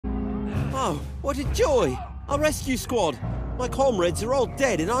Oh, what a joy! Our rescue squad! My comrades are all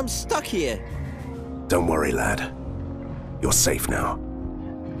dead and I'm stuck here. Don't worry, lad. You're safe now.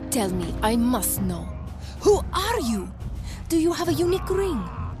 Tell me, I must know. Who are you? Do you have a unique ring?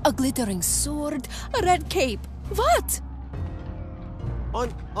 A glittering sword? A red cape? What?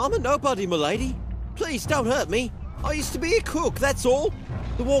 I'm a nobody, milady. Please don't hurt me. I used to be a cook, that's all.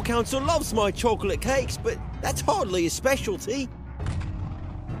 The War Council loves my chocolate cakes, but that's hardly a specialty.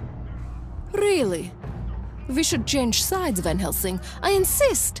 Really? We should change sides, Van Helsing. I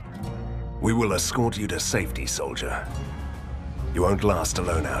insist. We will escort you to safety, soldier. You won't last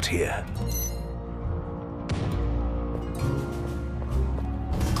alone out here.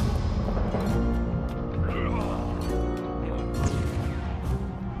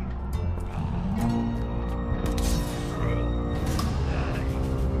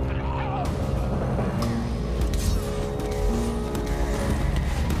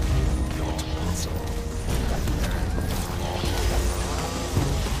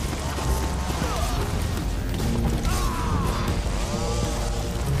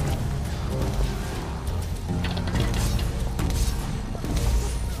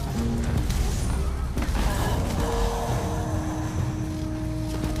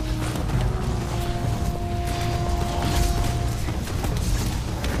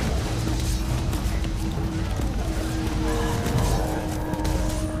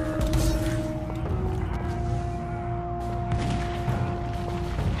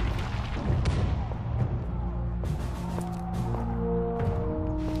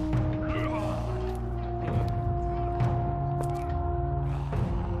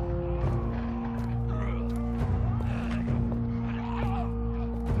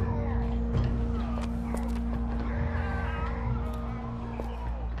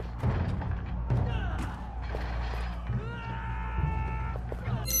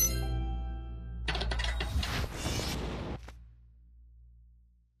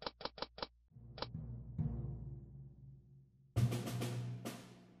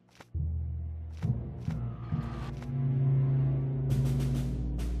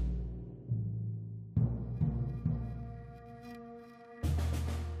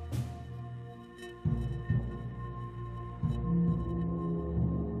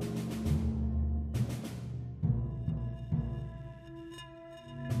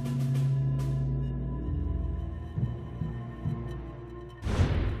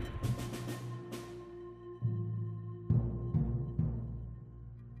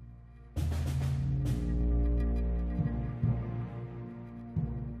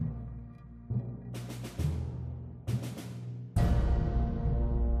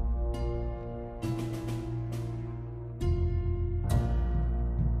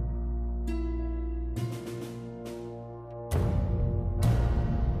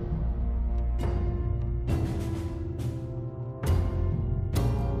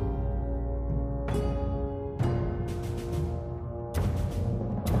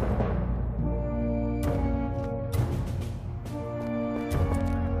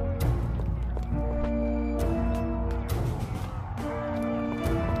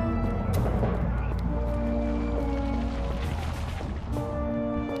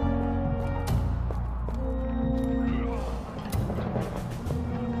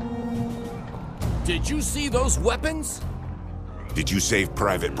 Did you see those weapons? Did you save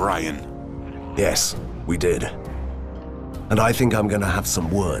Private Brian? Yes, we did. And I think I'm gonna have some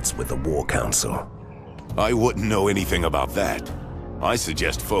words with the War Council. I wouldn't know anything about that. I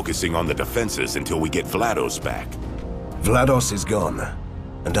suggest focusing on the defenses until we get Vlados back. Vlados is gone,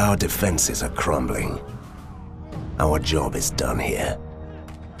 and our defenses are crumbling. Our job is done here.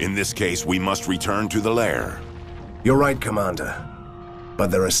 In this case, we must return to the lair. You're right, Commander. But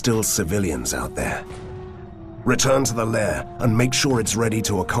there are still civilians out there. Return to the lair and make sure it's ready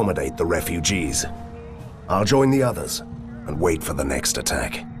to accommodate the refugees. I'll join the others and wait for the next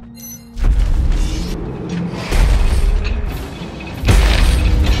attack.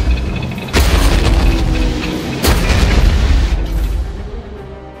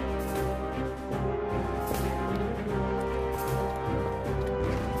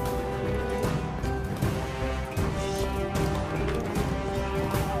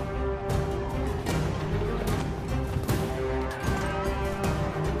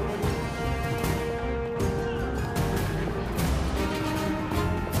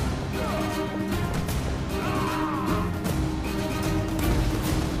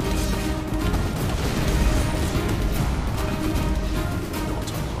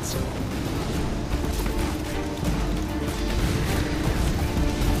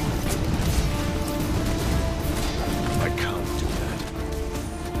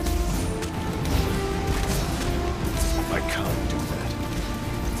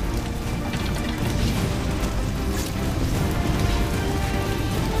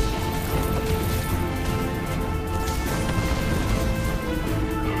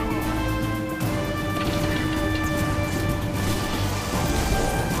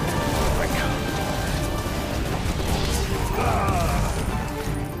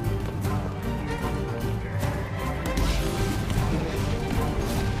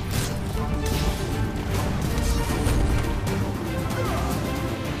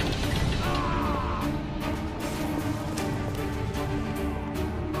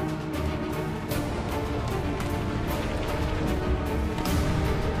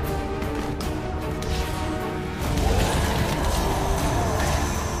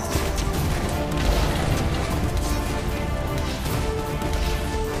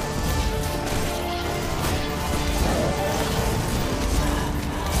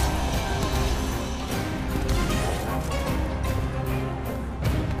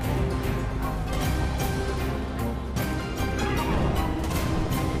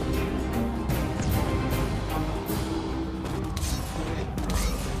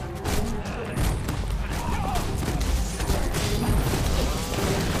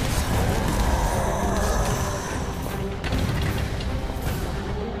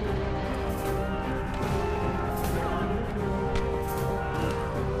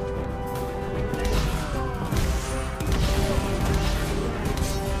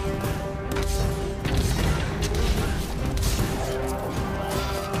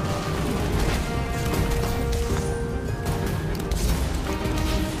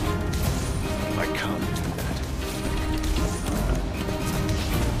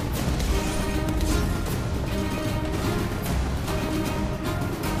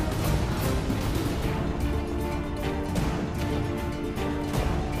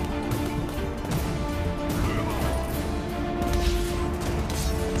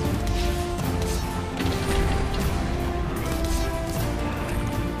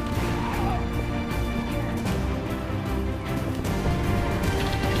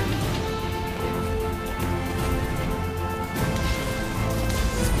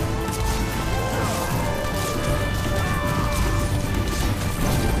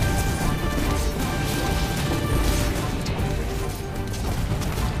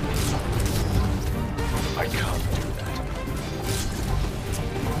 I can't do that.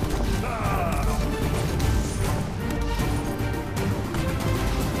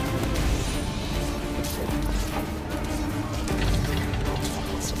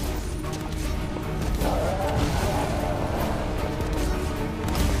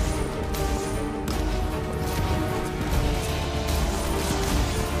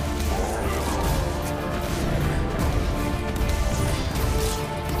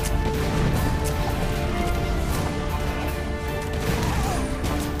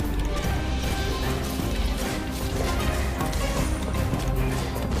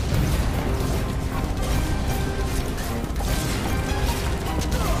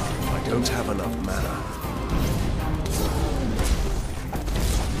 I don't have enough mana.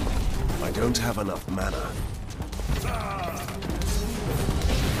 I don't have enough mana.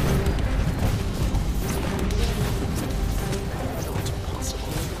 Not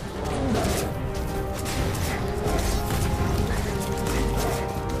possible.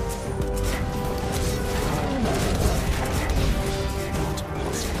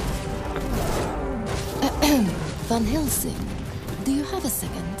 Van Helsing, do you have a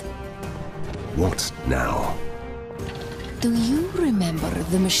second? What now? Do you remember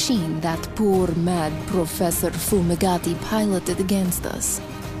the machine that poor mad Professor Fumigati piloted against us?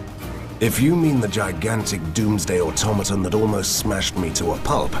 If you mean the gigantic doomsday automaton that almost smashed me to a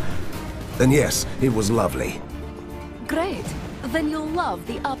pulp, then yes, it was lovely. Great. Then you'll love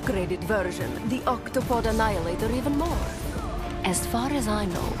the upgraded version, the Octopod Annihilator, even more. As far as I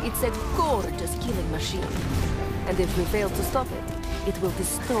know, it's a gorgeous killing machine. And if we fail to stop it, it will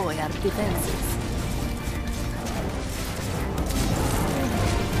destroy our defenses.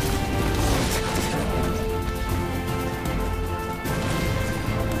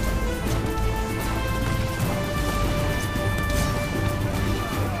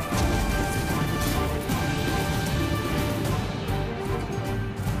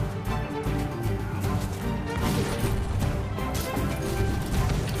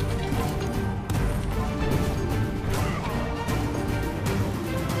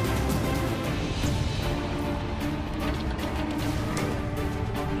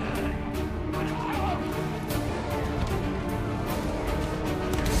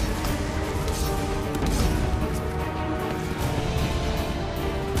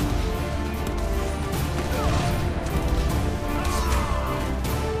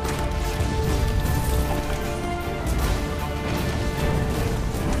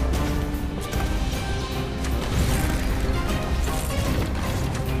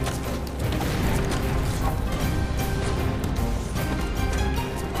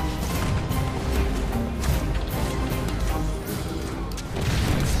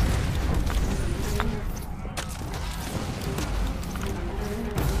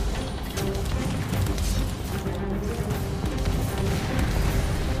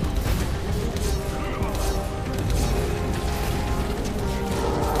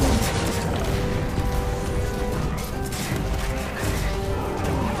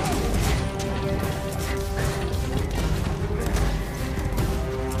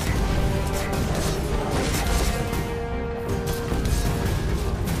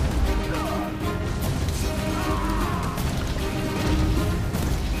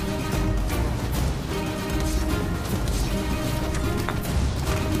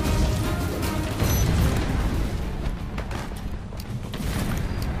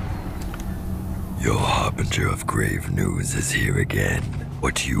 Your harbinger of grave news is here again.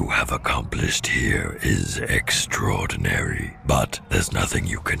 What you have accomplished here is extraordinary, but there's nothing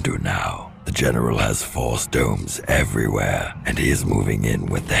you can do now. The General has force domes everywhere, and he is moving in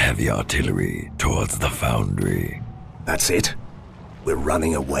with the heavy artillery towards the foundry. That's it? We're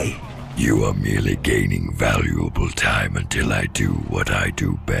running away? You are merely gaining valuable time until I do what I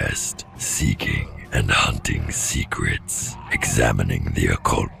do best, seeking and hunting secrets, examining the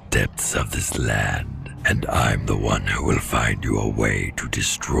occult depths of this land, and I'm the one who will find you a way to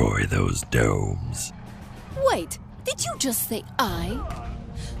destroy those domes. Wait, did you just say I?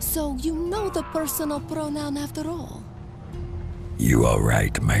 So you know the personal pronoun after all? You are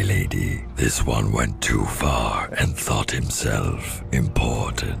right, my lady. This one went too far and thought himself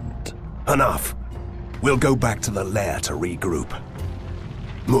important. Enough. We'll go back to the lair to regroup.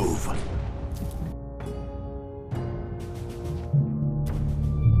 Move.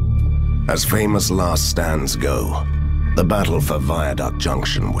 As famous last stands go, the battle for Viaduct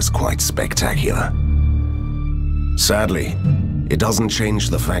Junction was quite spectacular. Sadly, it doesn't change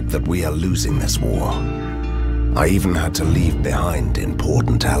the fact that we are losing this war. I even had to leave behind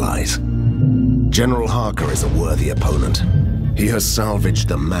important allies. General Harker is a worthy opponent. He has salvaged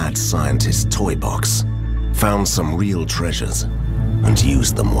the mad scientist toy box, found some real treasures, and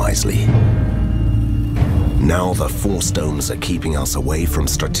used them wisely. Now the Force Domes are keeping us away from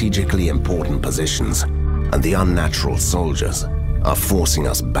strategically important positions, and the unnatural soldiers are forcing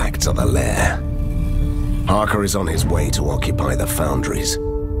us back to the lair. Harker is on his way to occupy the foundries.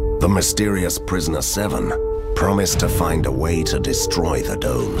 The mysterious Prisoner 7 promised to find a way to destroy the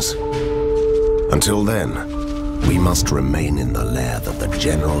domes. Until then, we must remain in the lair that the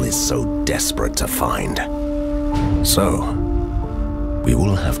General is so desperate to find. So, we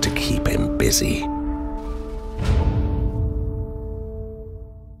will have to keep him busy.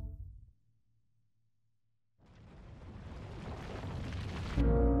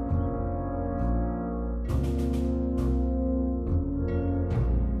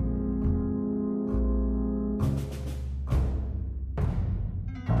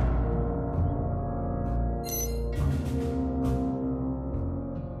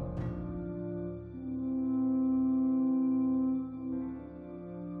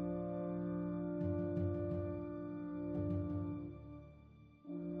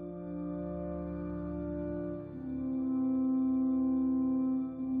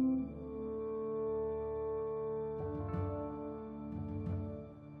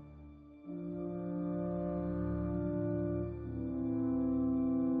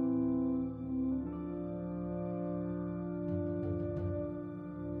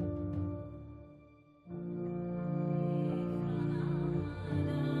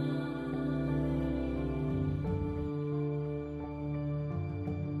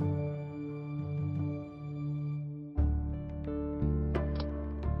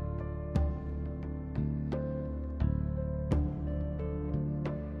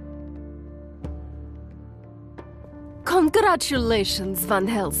 Congratulations, Van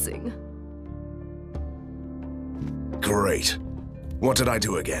Helsing. Great. What did I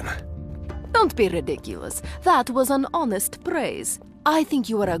do again? Don't be ridiculous. That was an honest praise. I think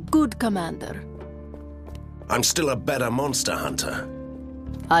you are a good commander. I'm still a better monster hunter.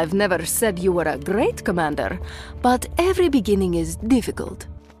 I've never said you were a great commander, but every beginning is difficult.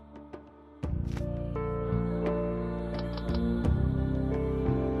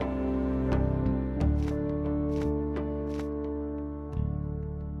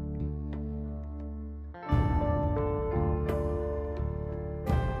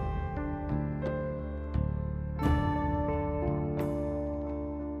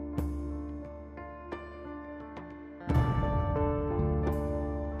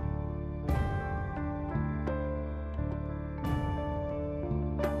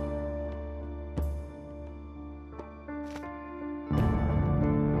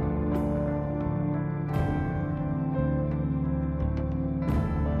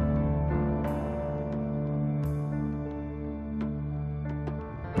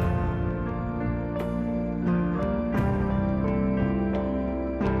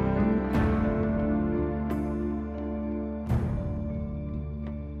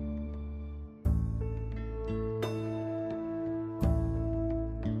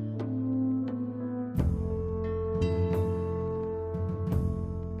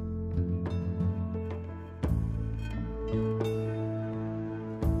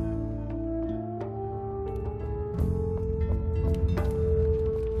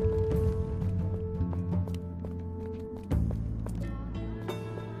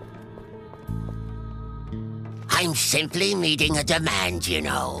 I'm simply meeting a demand, you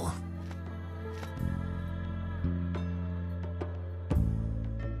know.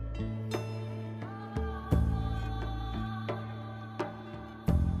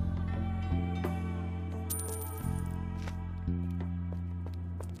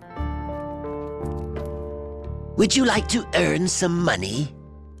 Would you like to earn some money?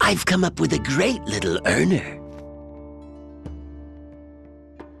 I've come up with a great little earner.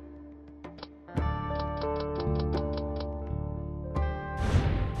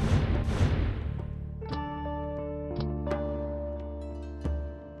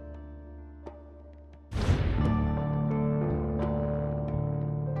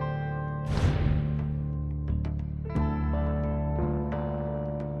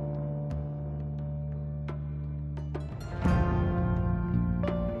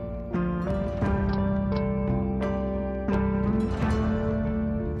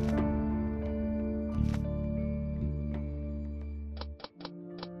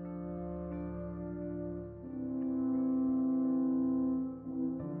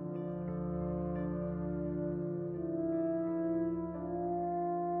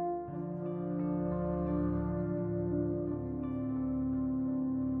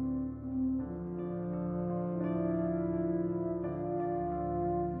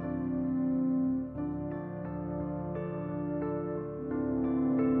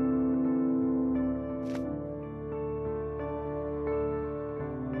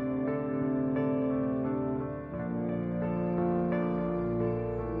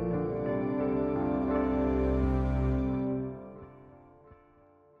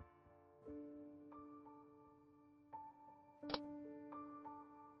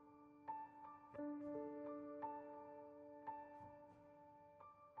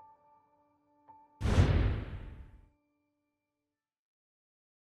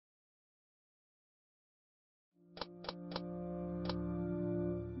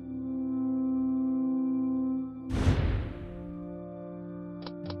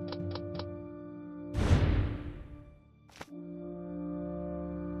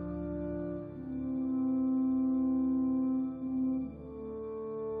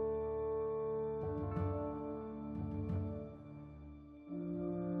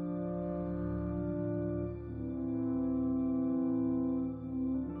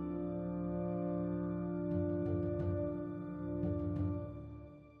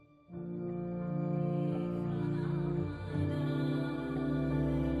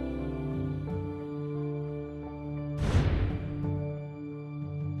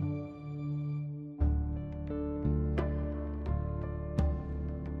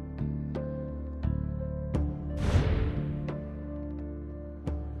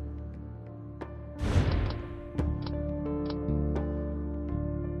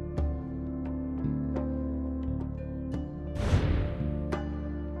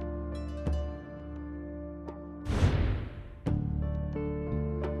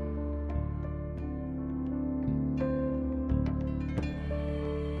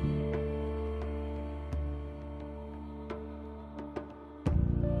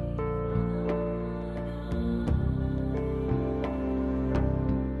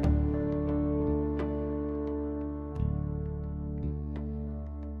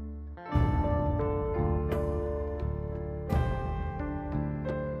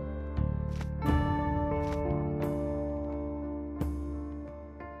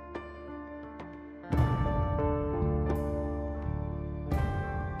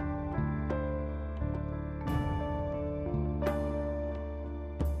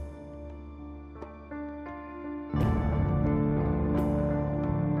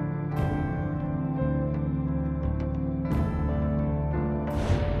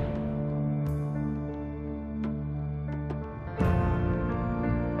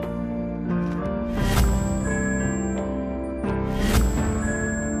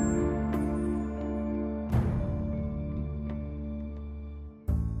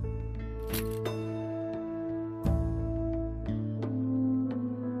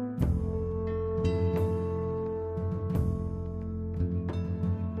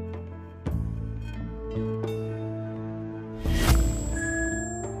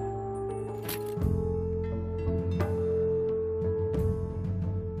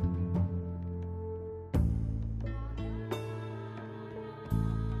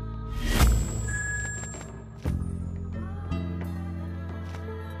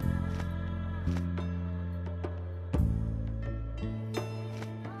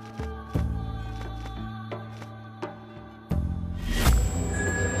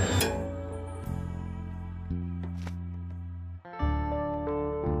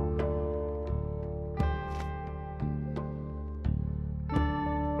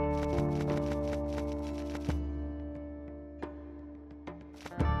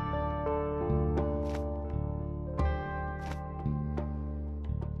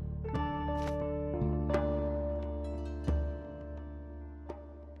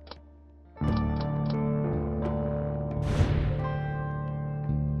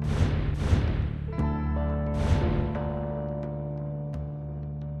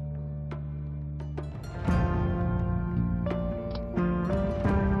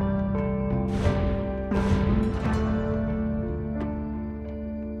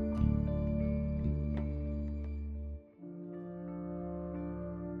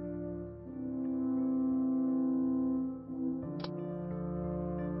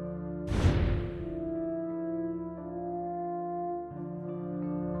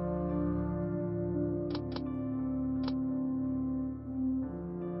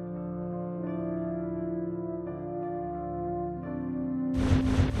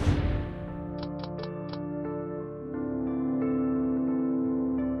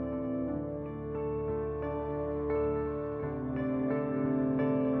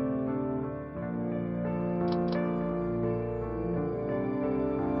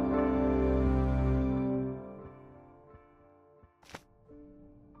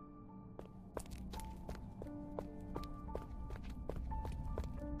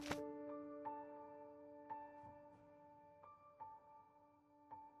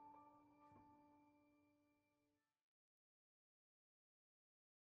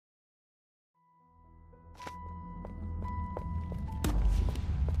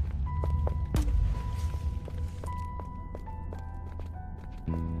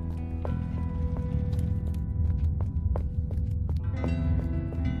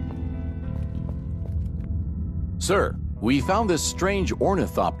 Sir, we found this strange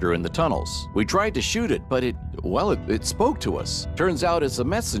ornithopter in the tunnels. We tried to shoot it, but it spoke to us. Turns out it's a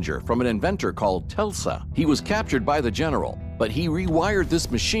messenger from an inventor called Telsa. He was captured by the general, but he rewired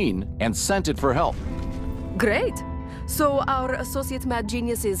this machine and sent it for help. Great! So our associate mad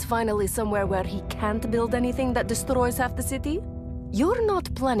genius is finally somewhere where he can't build anything that destroys half the city? You're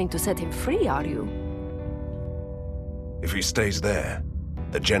not planning to set him free, are you? If he stays there,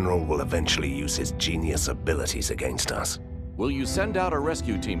 the General will eventually use his genius abilities against us. Will you send out a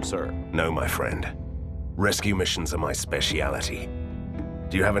rescue team, sir? No, my friend. Rescue missions are my speciality.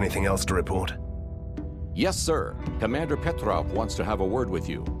 Do you have anything else to report? Yes, sir. Commander Petrov wants to have a word with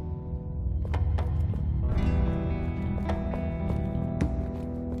you.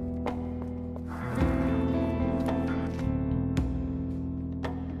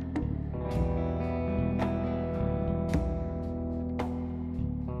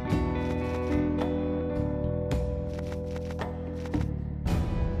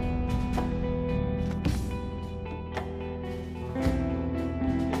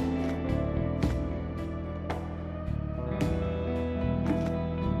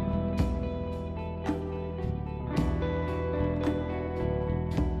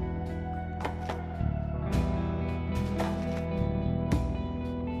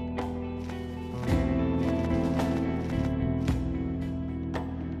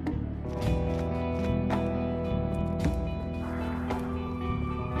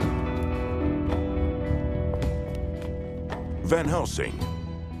 Van Helsing,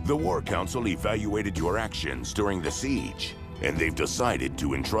 the War Council evaluated your actions during the siege, and they've decided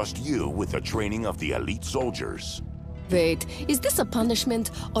to entrust you with the training of the elite soldiers. Wait, is this a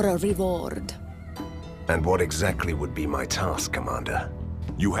punishment or a reward? And what exactly would be my task, Commander?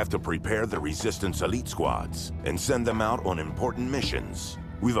 You have to prepare the Resistance elite squads and send them out on important missions.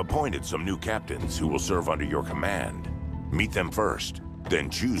 We've appointed some new captains who will serve under your command. Meet them first, then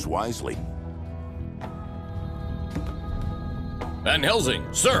choose wisely. Van Helsing,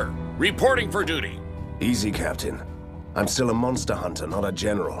 sir, reporting for duty. Easy, Captain. I'm still a monster hunter, not a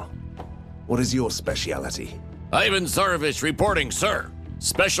general. What is your speciality? Ivan Tsarevich reporting, sir.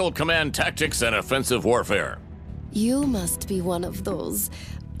 Special Command Tactics and Offensive Warfare. You must be one of those,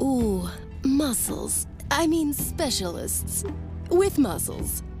 muscles. I mean specialists. With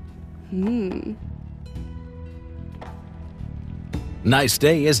muscles. Nice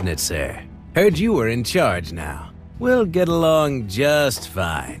day, isn't it, sir? Heard you were in charge now. We'll get along just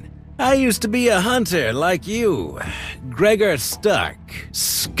fine. I used to be a hunter like you. Gregor Stark,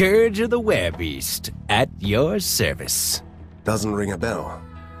 Scourge of the Werebeast, at your service. Doesn't ring a bell.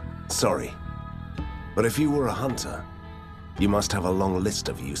 Sorry. But if you were a hunter, you must have a long list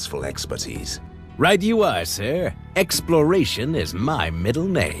of useful expertise. Right you are, sir. Exploration is my middle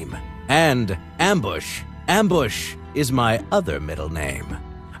name. And Ambush. Ambush is my other middle name.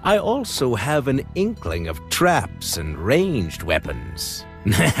 I also have an inkling of traps and ranged weapons.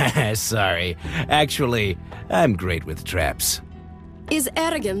 Sorry. Actually, I'm great with traps. Is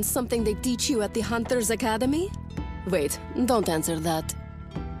arrogance something they teach you at the Hunters Academy? Wait, don't answer that.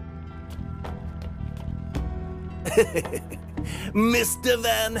 Mr.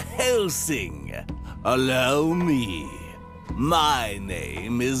 Van Helsing, allow me. My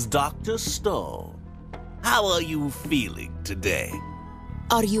name is Dr. Stoll. How are you feeling today?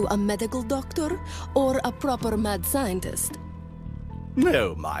 Are you a medical doctor or a proper mad scientist?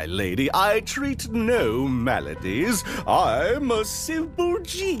 No, my lady, I treat no maladies. I'm a simple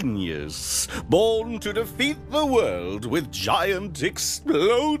genius, born to defeat the world with giant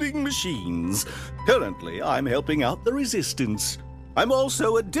exploding machines. Currently, I'm helping out the Resistance. I'm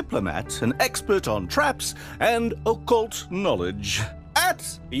also a diplomat, an expert on traps and occult knowledge.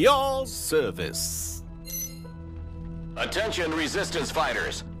 At your service. Attention Resistance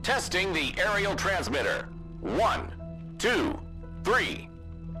fighters, testing the aerial transmitter. 1, 2, 3.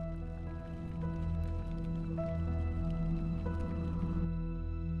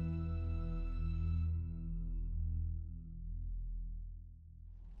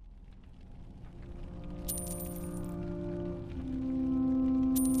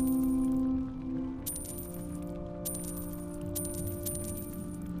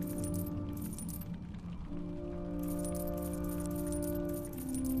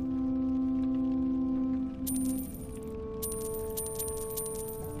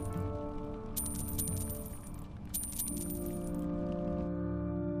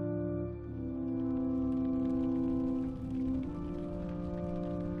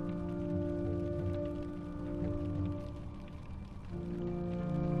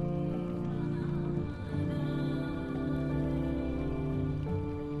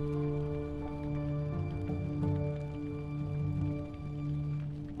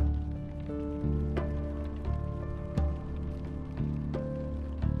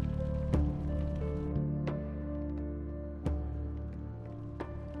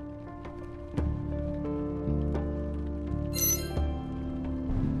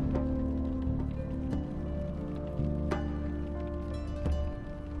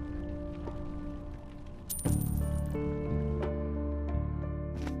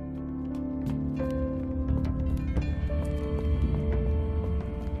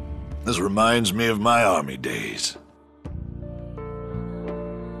 This reminds me of my army days.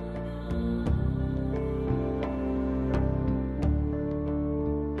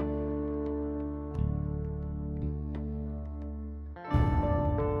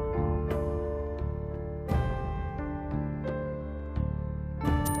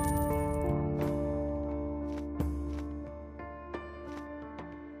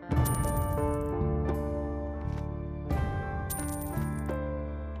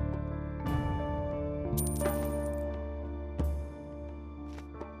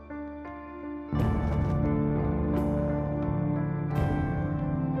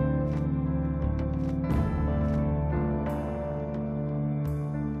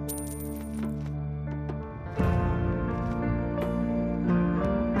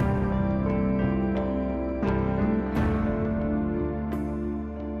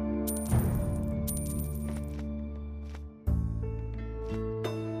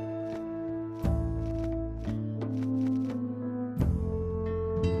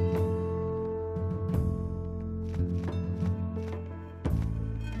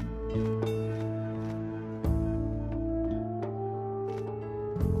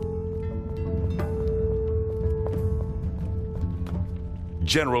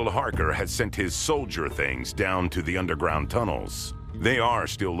 General Harker has sent his soldier things down to the underground tunnels. They are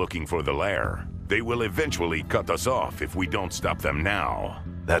still looking for the lair. They will eventually cut us off if we don't stop them now.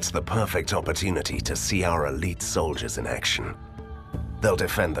 That's the perfect opportunity to see our elite soldiers in action. They'll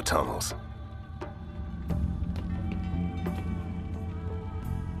defend the tunnels.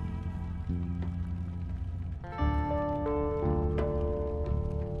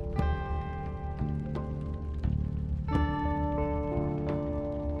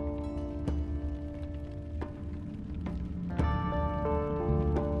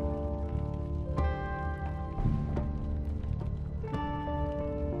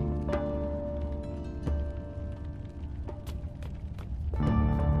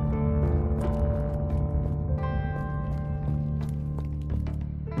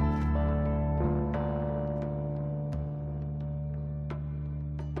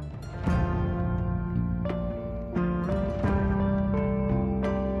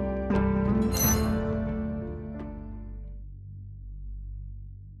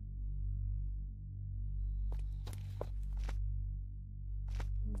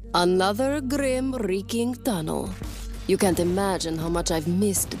 Another grim, reeking tunnel. You can't imagine how much I've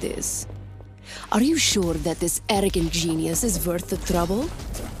missed this. Are you sure that this arrogant genius is worth the trouble?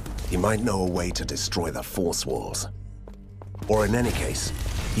 He might know a way to destroy the force walls. Or in any case,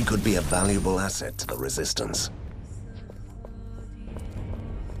 he could be a valuable asset to the Resistance.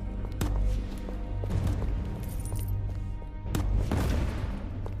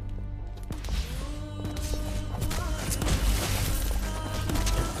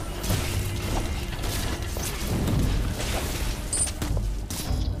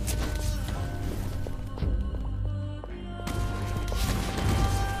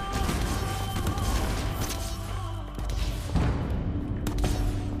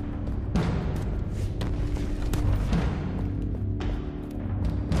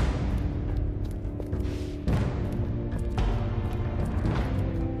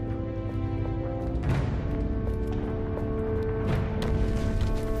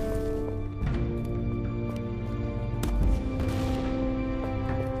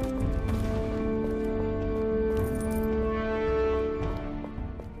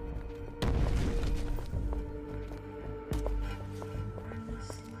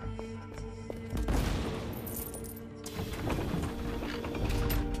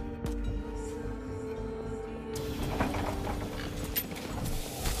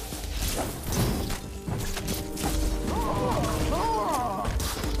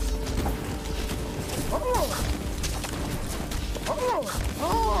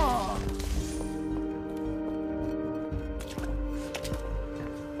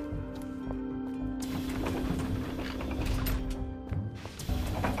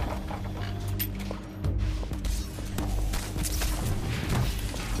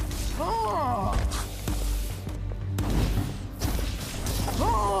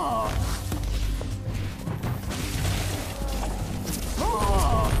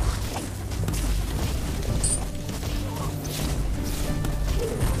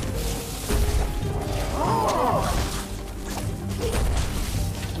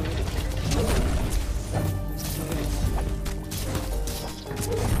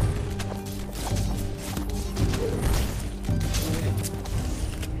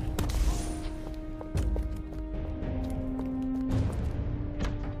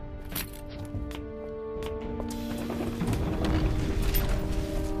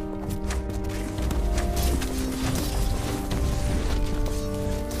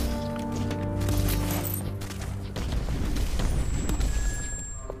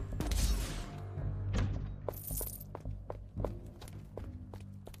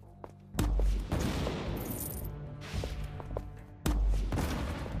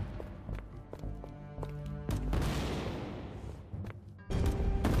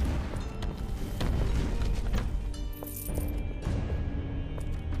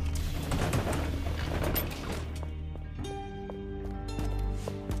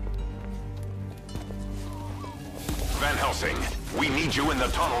 Helsing. We need you in the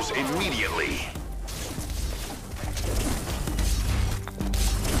tunnels immediately.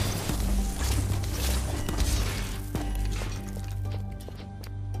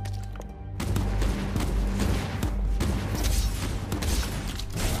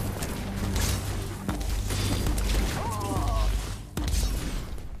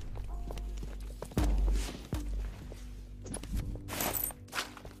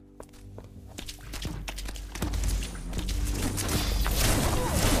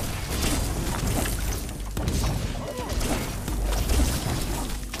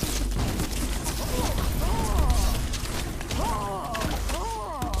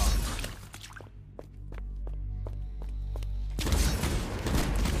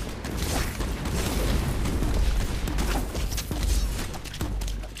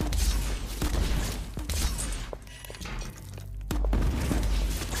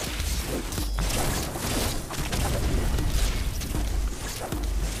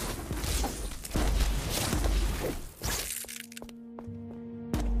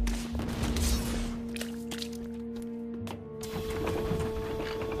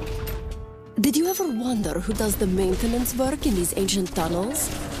 Did you ever wonder who does the maintenance work in these ancient tunnels?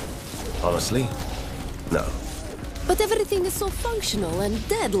 Honestly, no. But everything is so functional and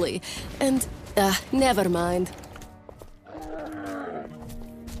deadly, and... never mind.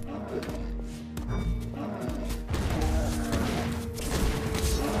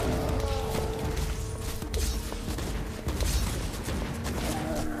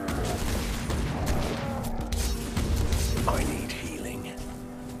 I need healing.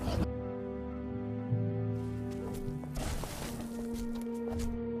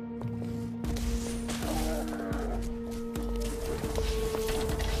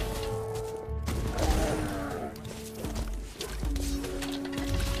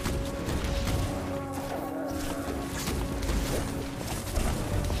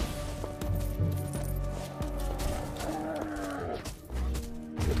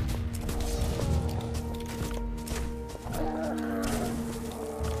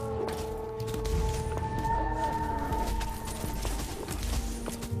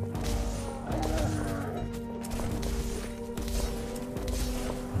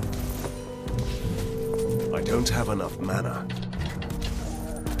 I don't have enough mana.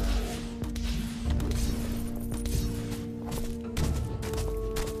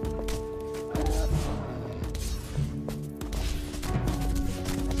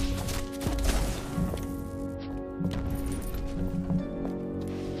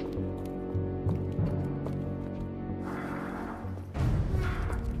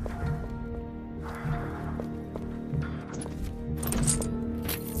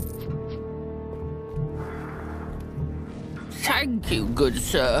 Thank you, good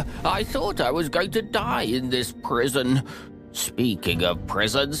sir. I thought I was going to die in this prison. Speaking of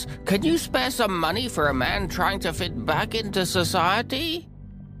prisons, can you spare some money for a man trying to fit back into society?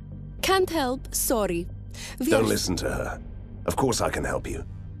 Can't help, sorry. Don't listen to her. Of course I can help you.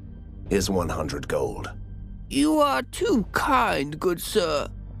 Here's 100 gold. You are too kind, good sir.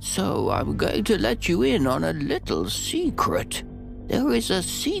 So I'm going to let you in on a little secret. There is a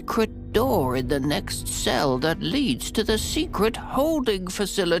secret door in the next cell that leads to the secret holding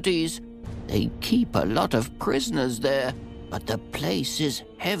facilities. They keep a lot of prisoners there, but the place is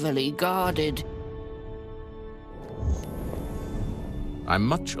heavily guarded. I'm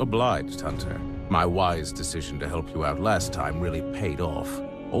much obliged, Hunter. My wise decision to help you out last time really paid off.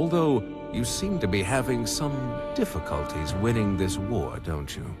 Although, you seem to be having some difficulties winning this war,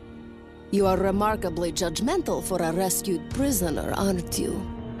 don't you? You are remarkably judgmental for a rescued prisoner, aren't you?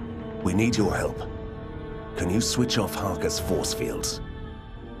 We need your help. Can you switch off Harker's force fields?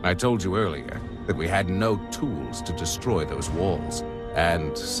 I told you earlier that we had no tools to destroy those walls,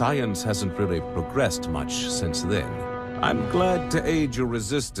 and science hasn't really progressed much since then. I'm glad to aid your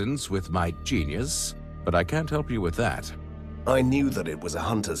resistance with my genius, but I can't help you with that. I knew that it was a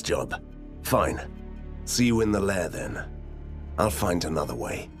hunter's job. Fine. See you in the lair then. I'll find another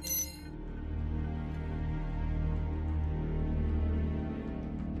way.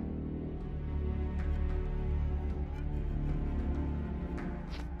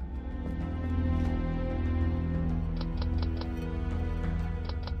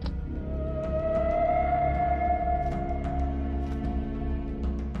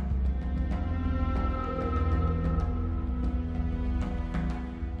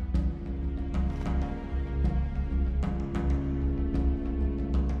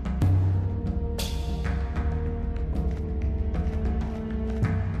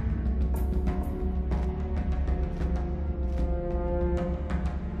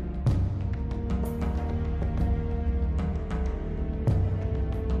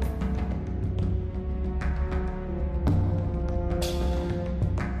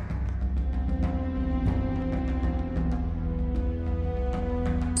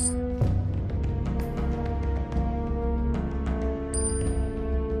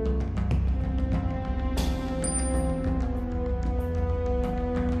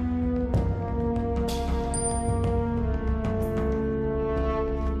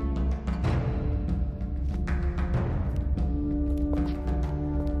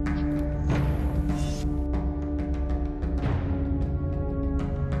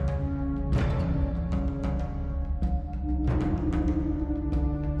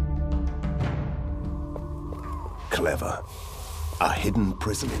 clever. A hidden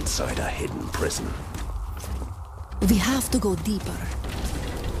prison inside a hidden prison. We have to go deeper.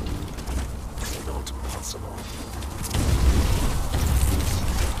 Not possible.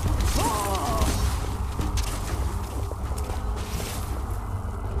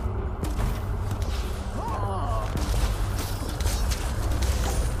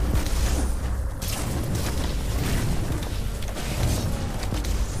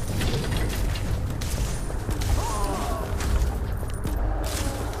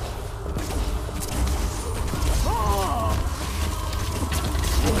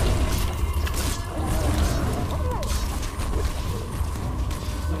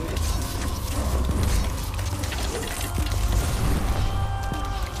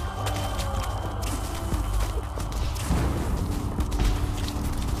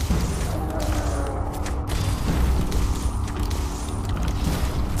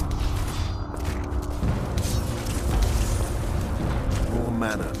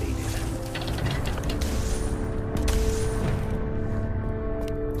 Mana needed.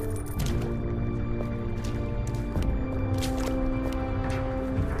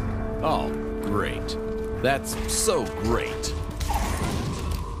 Oh, great. That's so great.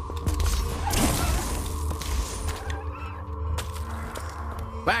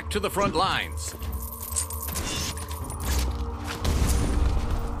 Back to the front lines.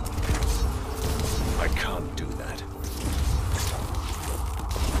 I can't do that.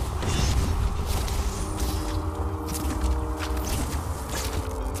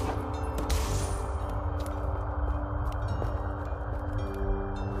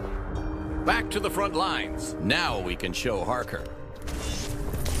 Back to the front lines. Now we can show Harker.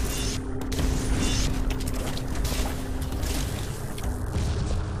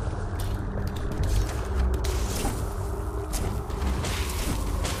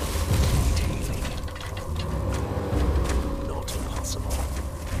 Not possible.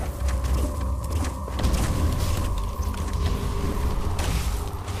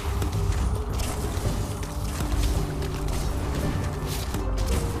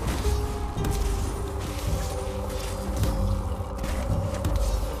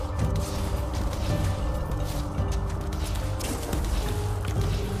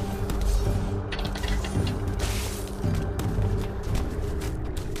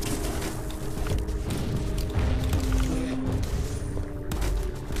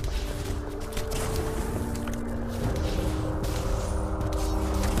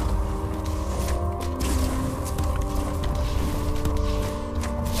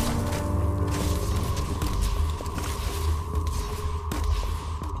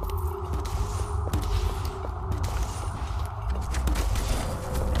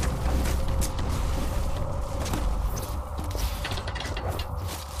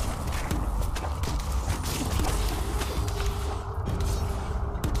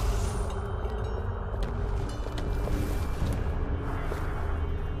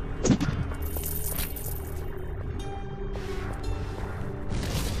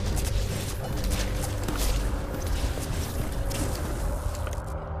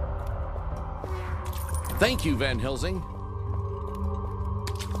 Thank you, Van Helsing.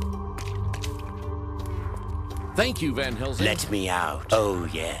 Thank you, Van Helsing. Let me out. Oh,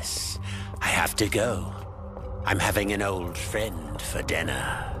 yes. I have to go. I'm having an old friend for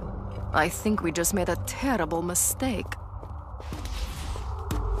dinner. I think we just made a terrible mistake.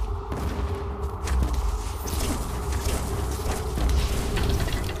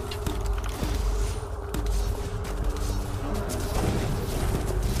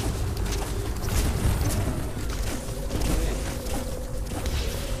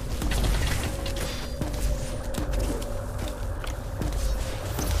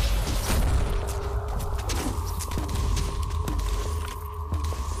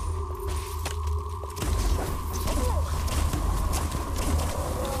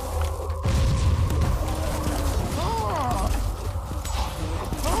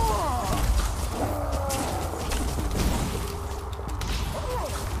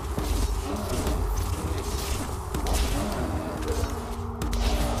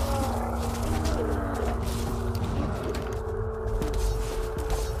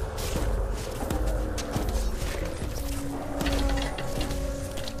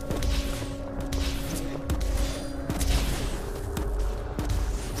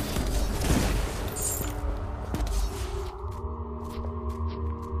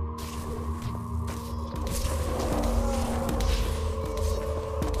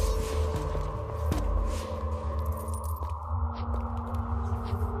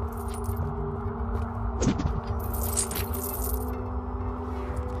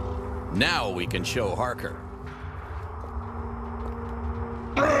 Now we can show Harker.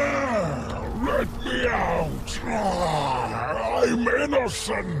 me out! I'm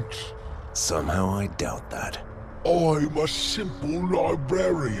innocent! Somehow I doubt that. I'm a simple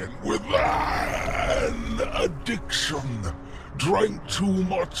librarian with an addiction. Drank too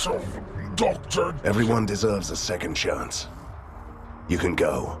much of Dr. Everyone deserves a second chance. You can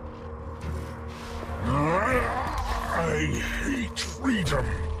go. I hate freedom.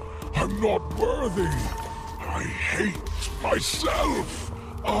 I'm not worthy. I hate myself.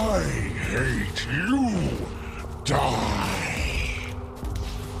 I hate you. Die.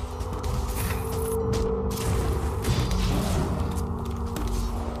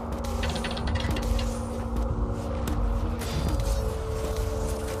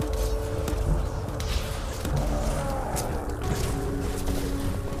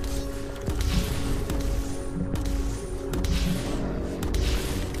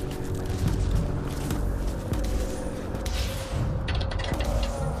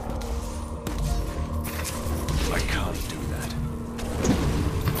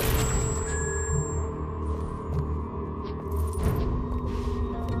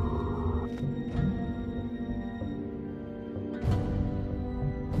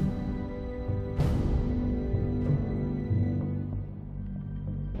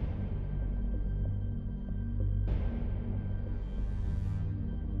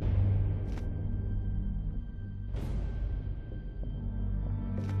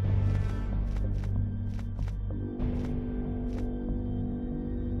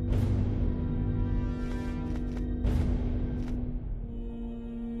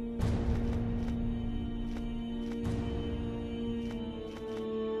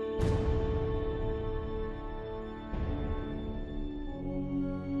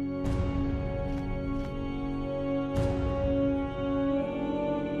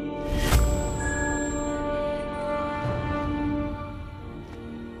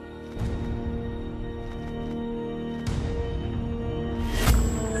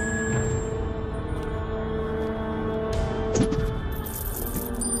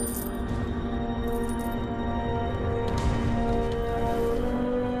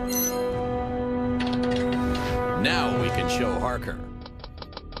 Now we can show Harker.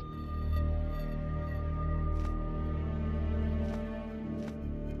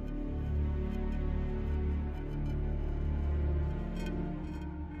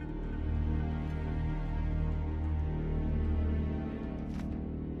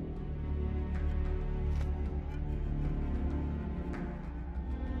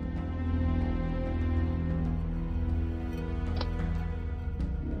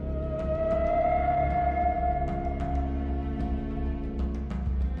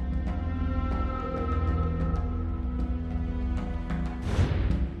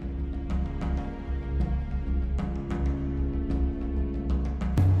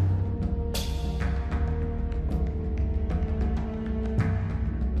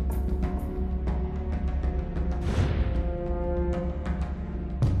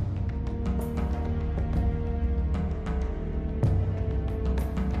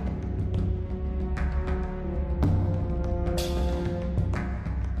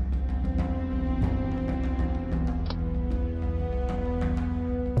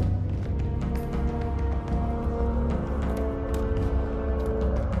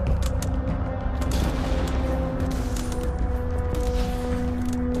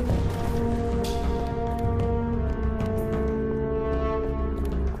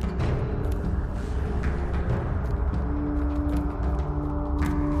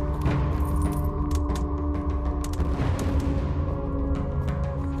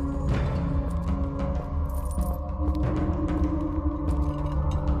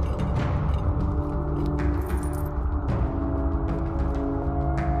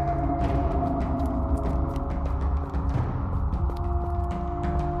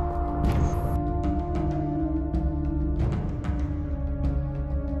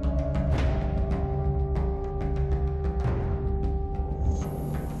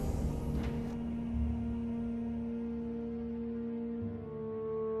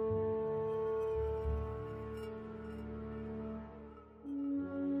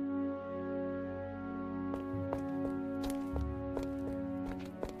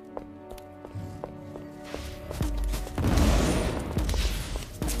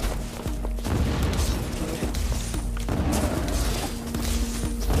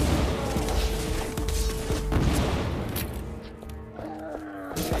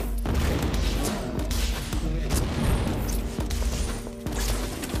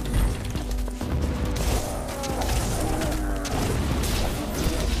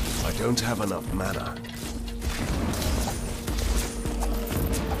 Don't have enough mana.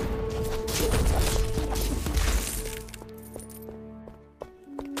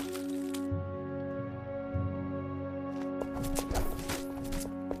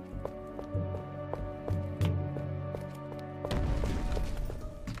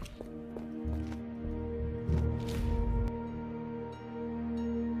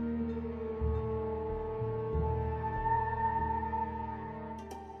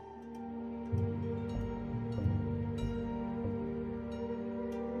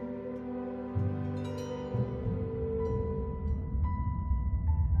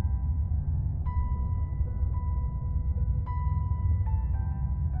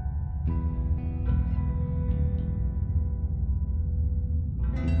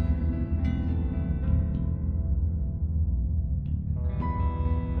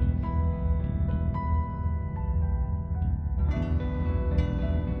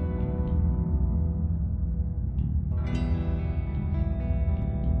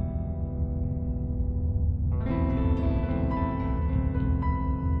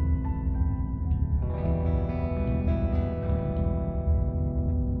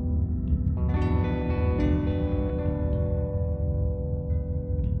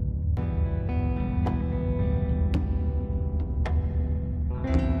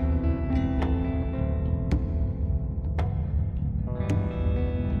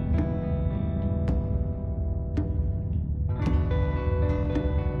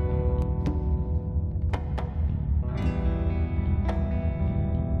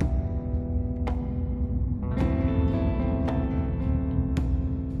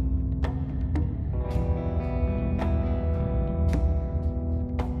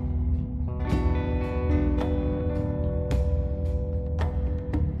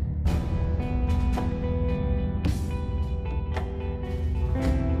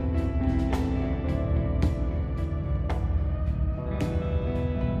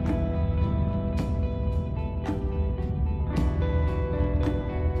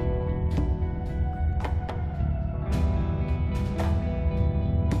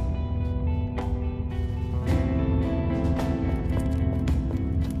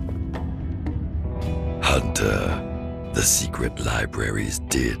 Hunter, the secret libraries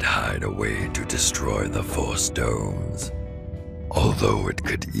did hide a way to destroy the Force Domes. Although it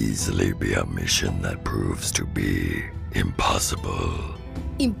could easily be a mission that proves to be impossible.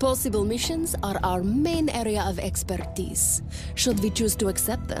 Impossible missions are our main area of expertise. Should we choose to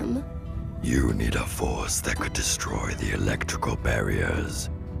accept them? You need a force that could destroy the electrical barriers.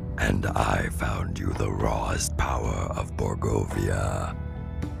 And I found you the rawest power of Borgovia.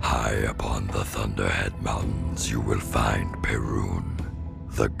 High upon the Thunderhead Mountains you will find Perun,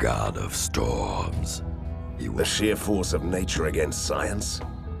 the god of storms. The sheer force of nature against science?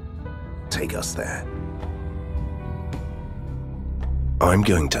 Take us there. I'm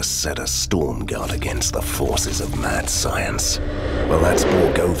going to set a storm guard against the forces of mad science. Well, that's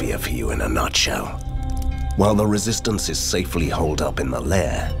Borgovia for you in a nutshell. While the Resistance is safely holed up in the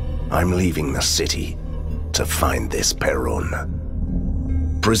lair, I'm leaving the city to find this Perun.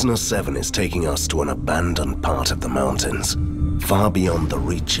 Prisoner 7 is taking us to an abandoned part of the mountains, far beyond the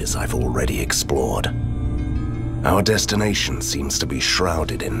reaches I've already explored. Our destination seems to be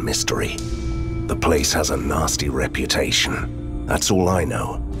shrouded in mystery. The place has a nasty reputation. That's all I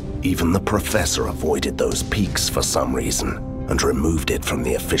know. Even the professor avoided those peaks for some reason and removed it from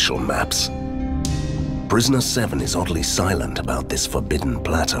the official maps. Prisoner 7 is oddly silent about this forbidden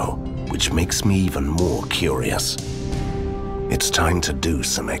plateau, which makes me even more curious. It's time to do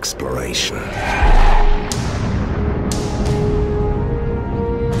some exploration.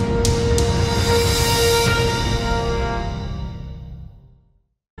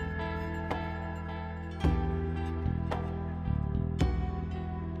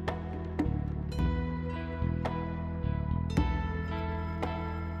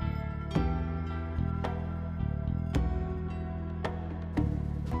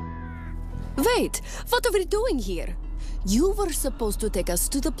 Wait, what are we doing here? You were supposed to take us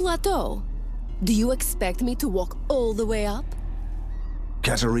to the plateau. Do you expect me to walk all the way up?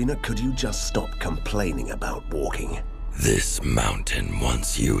 Katarina, could you just stop complaining about walking? This mountain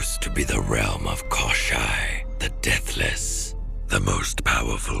once used to be the realm of Koshai, the Deathless, the most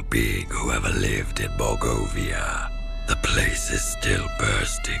powerful being who ever lived in Borgovia. The place is still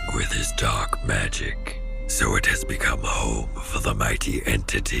bursting with his dark magic. So it has become home for the mighty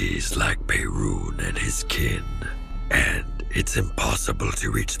entities like Perun and his kin. And it's impossible to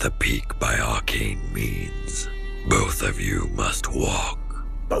reach the peak by arcane means. Both of you must walk.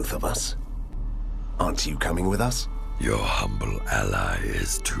 Both of us? Aren't you coming with us? Your humble ally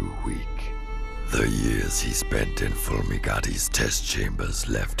is too weak. The years he spent in Fulmigati's test chambers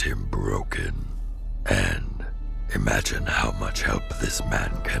left him broken. And imagine how much help this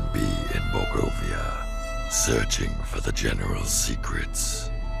man can be in Borgovia. Searching for the General's secrets.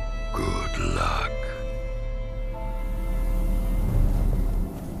 Good luck.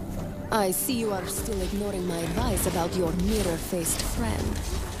 I see you are still ignoring my advice about your mirror-faced friend.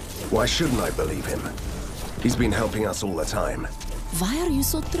 Why shouldn't I believe him? He's been helping us all the time. Why are you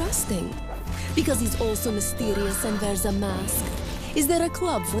so trusting? Because he's also mysterious and wears a mask. Is there a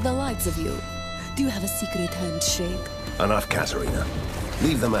club for the likes of you? Do you have a secret handshake? Enough, Katarina.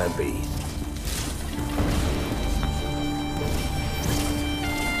 Leave the man be.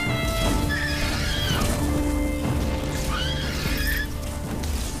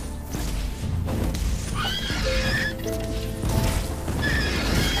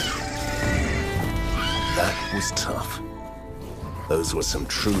 That was tough. Those were some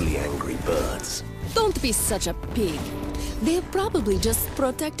truly angry birds. Don't be such a pig. They're probably just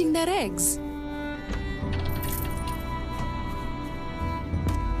protecting their eggs.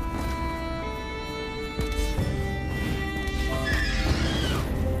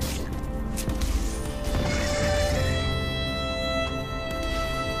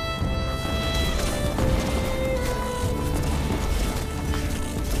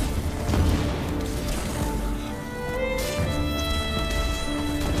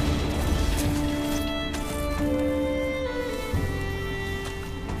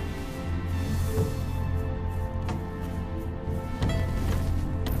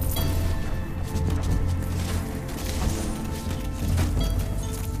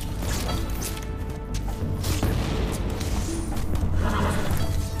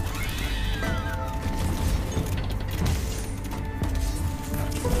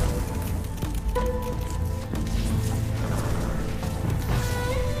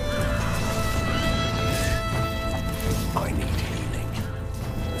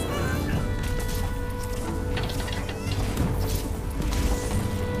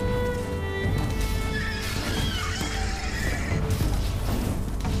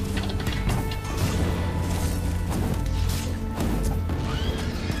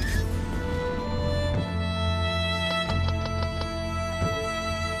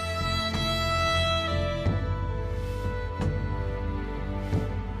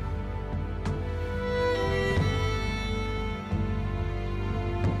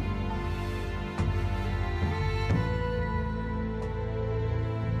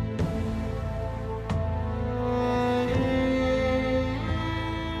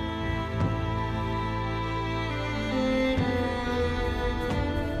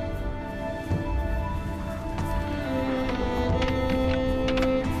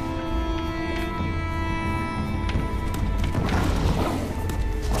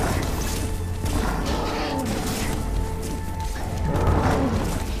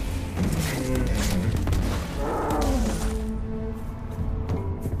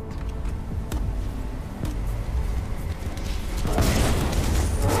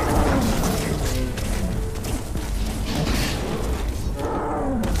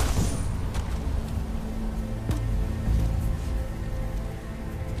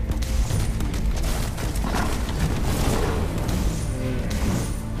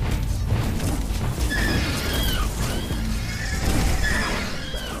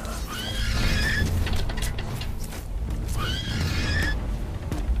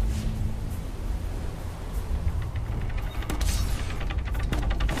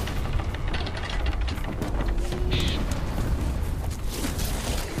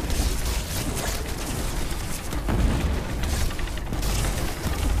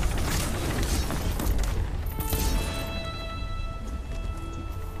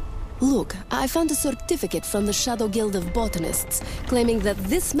 Look, I found a certificate from the Shadow Guild of Botanists claiming that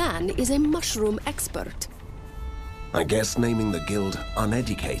this man is a mushroom expert. I guess naming the guild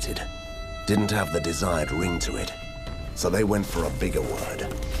uneducated didn't have the desired ring to it, so they went for a bigger word.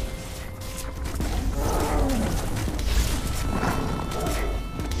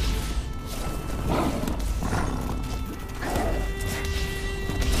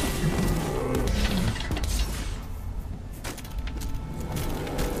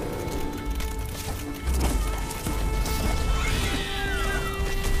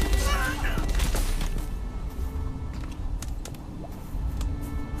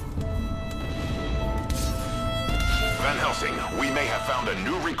 Van Helsing, we may have found a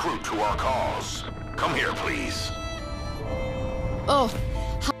new recruit to our cause. Come here, please. Oh,